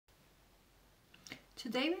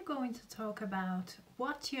Today we're going to talk about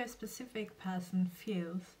what your specific person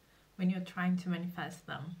feels when you're trying to manifest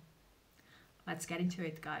them. Let's get into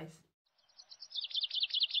it, guys.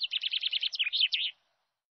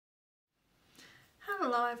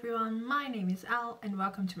 Hello everyone, my name is Al and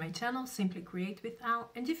welcome to my channel Simply Create with Al,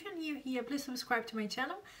 and if you're new here, please subscribe to my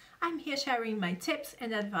channel. I'm here sharing my tips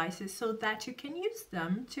and advices so that you can use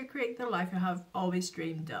them to create the life you have always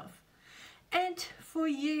dreamed of. And for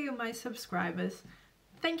you, my subscribers,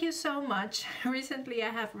 thank you so much. Recently I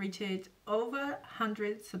have reached over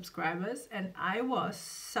 100 subscribers and I was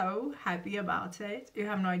so happy about it. You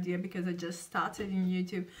have no idea, because I just started in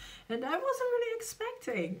YouTube and I wasn't really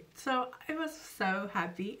expecting. So I was so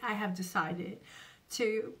happy. I have decided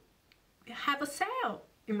to have a sale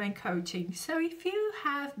in my coaching. So if you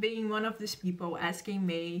have been one of these people asking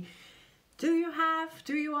me, do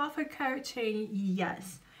you offer coaching?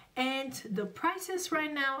 Yes. And the prices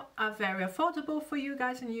right now are very affordable for you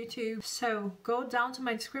guys on YouTube. So go down to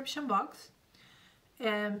my description box.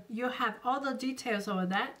 You have all the details over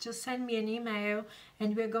there. Just send me an email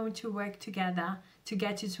and we're going to work together to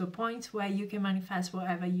get you to a point where you can manifest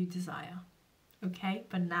whatever you desire. Okay,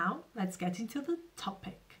 but now let's get into the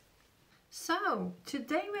topic. So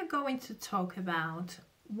today we're going to talk about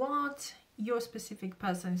what your specific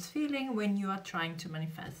person is feeling when you are trying to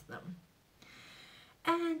manifest them.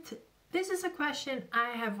 And this is a question I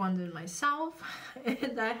have wondered myself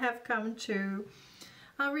and I have come to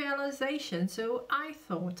a realization, so I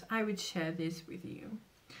thought I would share this with you.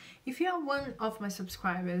 If you are one of my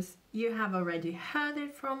subscribers, you have already heard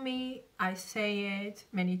it from me. I say it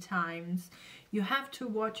many times. You have to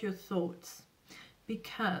watch your thoughts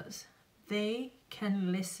because they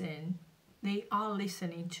can listen. They are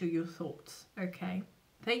listening to your thoughts, okay?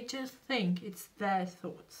 They just think it's their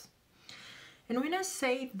thoughts. And when I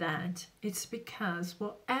say that, it's because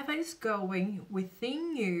whatever is going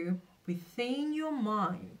within you, within your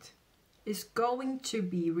mind, is going to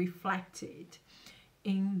be reflected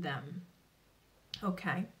in them.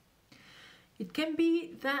 Okay? It can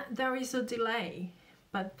be that there is a delay,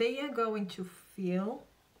 but they are going to feel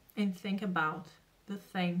and think about the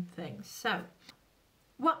same thing. So,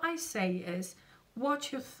 what I say is,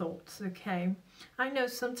 watch your thoughts, okay? I know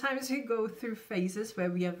sometimes we go through phases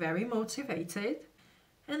where we are very motivated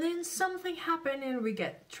and then something happens and we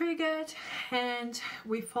get triggered and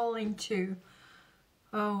we fall into,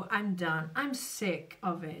 oh, I'm done, I'm sick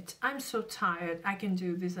of it, I'm so tired, I can't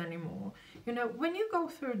do this anymore. You know, when you go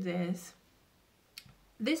through this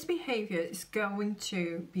behavior is going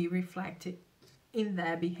to be reflected in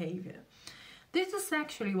their behavior. This is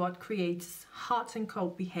actually what creates hot and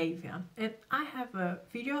cold behavior, and I have a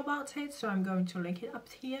video about it, so I'm going to link it up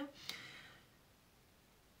here.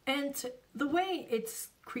 And the way it's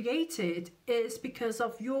created is because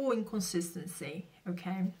of your inconsistency,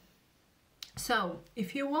 okay? So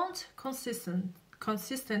if you want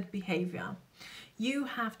consistent behavior, you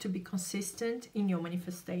have to be consistent in your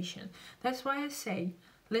manifestation. That's why I say,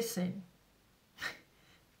 listen,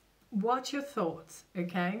 watch your thoughts,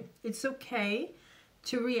 okay? It's okay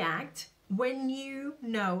to react when you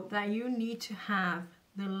know that you need to have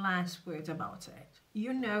the last word about it.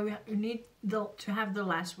 You know you need to have the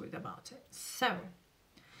last word about it. So,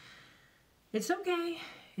 it's okay,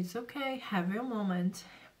 have your moment,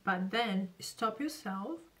 but then stop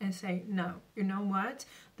yourself and say, no, you know what?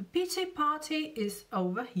 The pity party is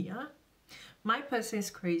over here. My person is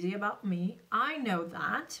crazy about me. I know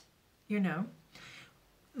that, you know.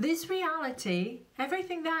 This reality,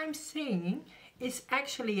 everything that I'm seeing, is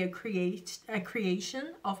actually a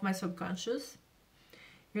creation of my subconscious,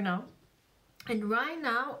 you know. And right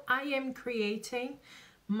now, I am creating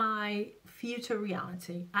my future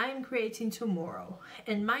reality. I am creating tomorrow.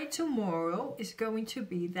 And my tomorrow is going to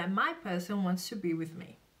be that my person wants to be with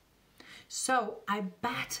me. So I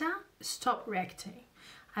better stop reacting.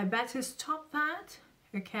 I better stop that,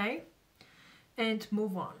 okay? And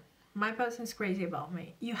move on. My person is crazy about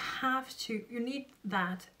me. You need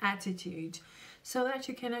that attitude so that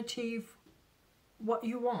you can achieve what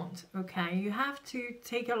you want, okay? You have to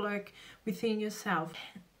take a look within yourself.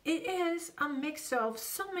 It is a mix of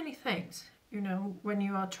so many things, you know, when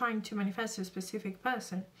you are trying to manifest a specific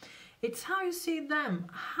person. It's how you see them,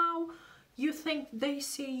 how you think they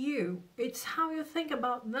see you. It's how you think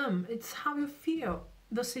about them. It's how you feel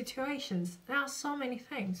the situations. There are so many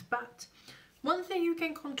things, but one thing you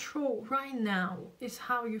can control right now is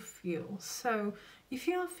how you feel. So if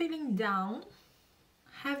you are feeling down,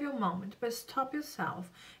 have your moment, but stop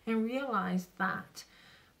yourself and realize that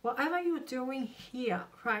whatever you're doing here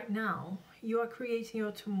right now, you are creating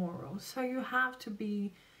your tomorrow. So you have to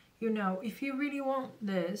be You know, if you really want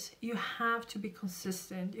this, you have to be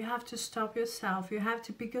consistent. You have to stop yourself. You have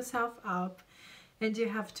to pick yourself up and you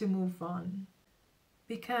have to move on.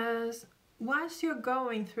 Because whilst you're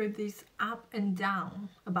going through this up and down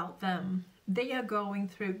about them, they are going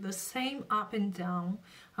through the same up and down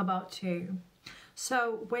about you.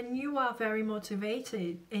 So when you are very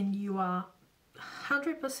motivated and you are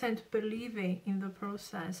 100% believing in the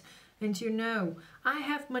process, and you know, I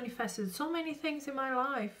have manifested so many things in my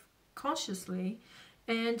life consciously,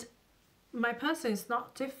 and my person is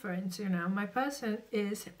not different, you know, my person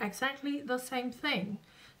is exactly the same thing.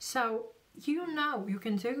 So you know you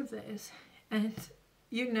can do this, and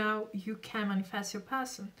you know you can manifest your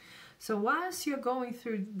person. So whilst you're going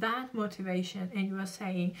through that motivation and you are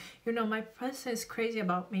saying, you know, my person is crazy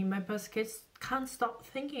about me, my person can't stop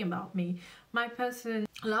thinking about me, my person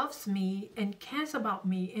loves me and cares about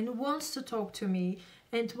me and wants to talk to me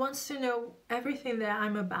and wants to know everything that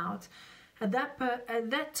I'm about, at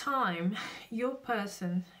that time, your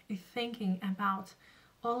person is thinking about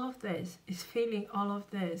all of this, is feeling all of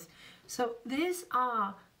this. So these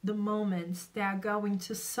are the moments that are going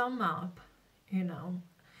to sum up, you know,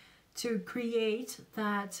 to create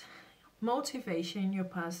that motivation in your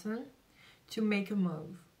person to make a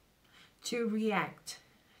move, to react,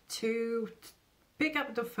 to pick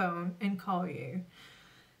up the phone and call you.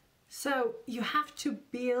 So you have to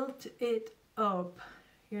build it up,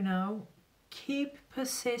 you know, keep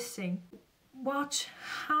persisting. Watch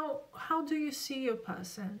how do you see your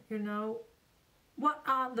person, you know, what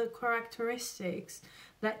are the characteristics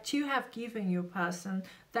that you have given your person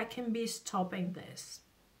that can be stopping this.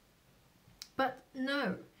 But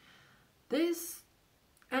no, this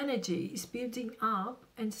energy is building up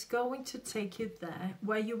and it's going to take you there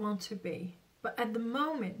where you want to be. But at the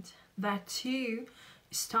moment that you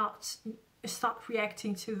start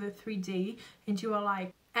reacting to the 3D and you are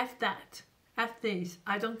like, F that, F this,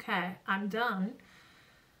 I don't care, I'm done.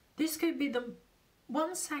 This could be the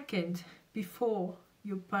 1 second before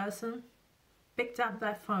your person picked up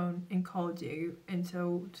that phone and called you and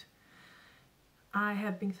told, I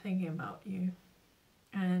have been thinking about you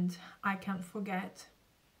and I can't forget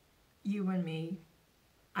you and me.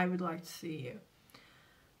 I would like to see you.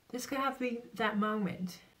 This could have been that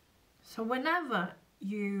moment. So whenever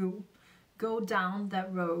you go down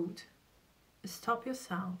that road, stop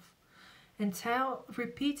yourself and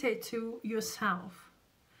repeat it to yourself.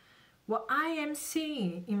 What I am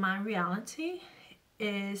seeing in my reality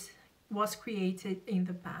was created in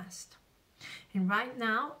the past. And right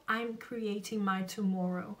now I'm creating my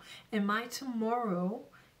tomorrow, and my tomorrow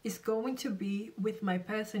is going to be with my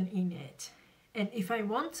person in it. And if I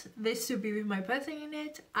want this to be with my person in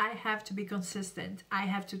it, I have to be consistent. I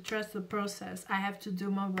have to trust the process. I have to do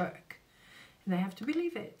my work. And I have to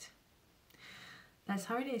believe it. That's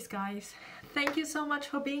how it is, guys. Thank you so much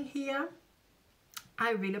for being here.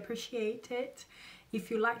 I really appreciate it. If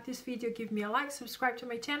you like this video, give me a like, subscribe to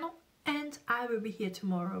my channel, and I will be here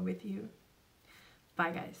tomorrow with you.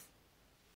 Bye, guys.